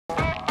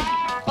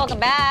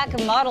Welcome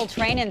back. Model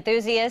train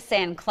enthusiasts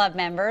and club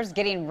members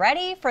getting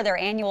ready for their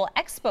annual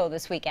expo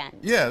this weekend.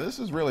 Yeah, this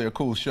is really a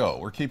cool show.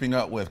 We're keeping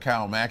up with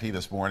Maki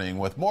this morning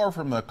with more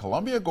from the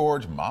Columbia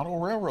Gorge Model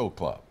Railroad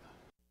Club.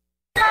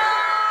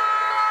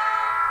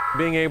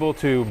 Being able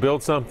to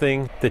build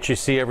something that you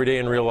see every day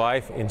in real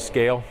life in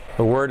scale,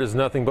 the word is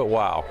nothing but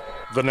wow.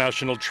 The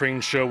National Train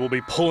Show will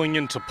be pulling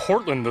into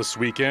Portland this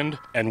weekend,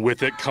 and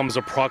with it comes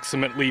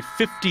approximately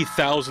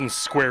 50,000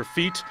 square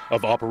feet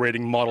of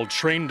operating model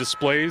train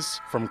displays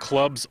from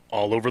clubs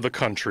all over the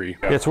country.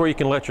 It's where you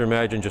can let your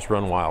imagination just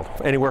run wild.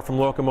 Anywhere from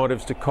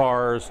locomotives to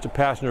cars to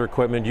passenger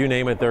equipment, you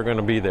name it, they're going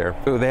to be there.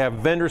 They have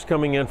vendors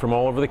coming in from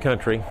all over the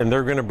country, and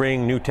they're going to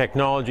bring new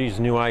technologies,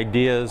 new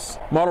ideas.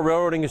 Model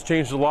railroading has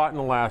changed a lot in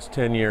the last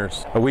 10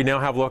 years. We now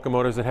have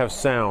locomotives that have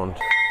sound.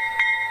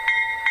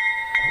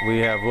 We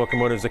have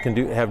locomotives that can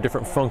have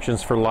different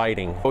functions for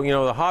lighting. Well, you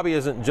know, the hobby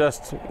isn't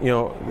just,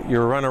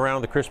 you're running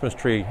around the Christmas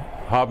tree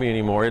hobby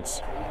anymore.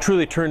 It's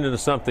truly turned into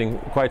something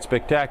quite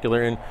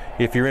spectacular. And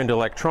if you're into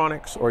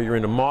electronics or you're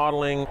into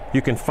modeling,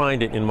 you can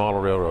find it in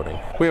model railroading.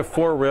 We have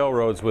 4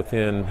 railroads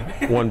within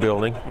one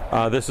building.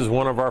 This is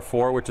one of our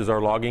 4, which is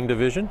our logging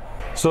division.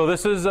 So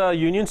this is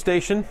Union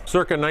Station,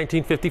 circa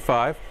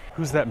 1955.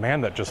 Who's that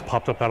man that just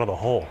popped up out of the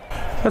hole?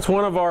 That's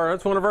one of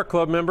our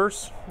club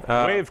members.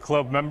 Wave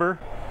club member.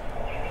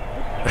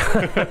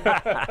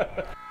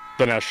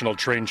 The National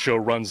Train Show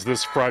runs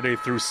this Friday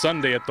through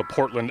Sunday at the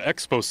Portland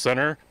Expo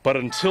Center, but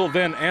until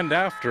then and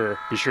after,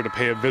 be sure to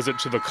pay a visit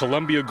to the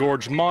Columbia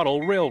Gorge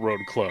Model Railroad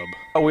Club.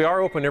 We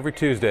are open every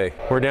Tuesday.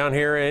 We're down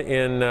here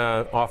in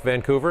off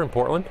Vancouver in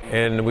Portland,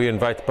 and we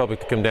invite the public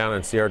to come down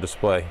and see our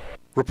display.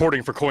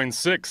 Reporting for KOIN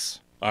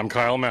 6, I'm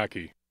Kyle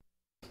Maki.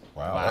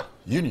 Wow.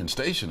 Union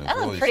Station is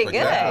really pretty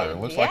spectacular. good.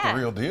 It looks like the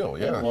real deal.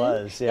 Yeah. It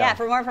was, Yeah,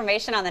 for more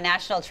information on the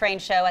National Train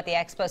Show at the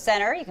Expo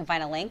Center, you can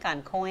find a link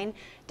on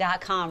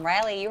KOIN.com.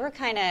 Riley, you were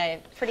kind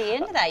of pretty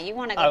into that. You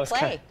want to go play.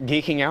 I was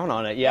geeking out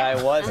on it. Yeah,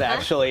 I was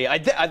actually.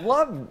 I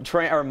loved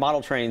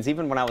model trains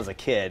even when I was a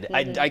kid.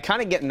 I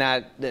kind of get in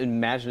that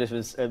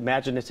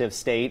imaginative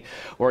state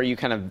where you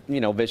kind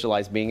of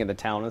visualize being in the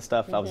town and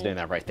stuff. I was doing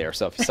that right there.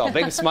 So if you saw a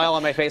big smile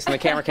on my face and the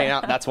camera came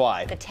out, that's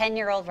why. The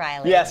 10-year-old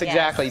Riley. Yes,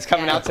 exactly. He's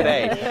coming out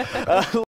today.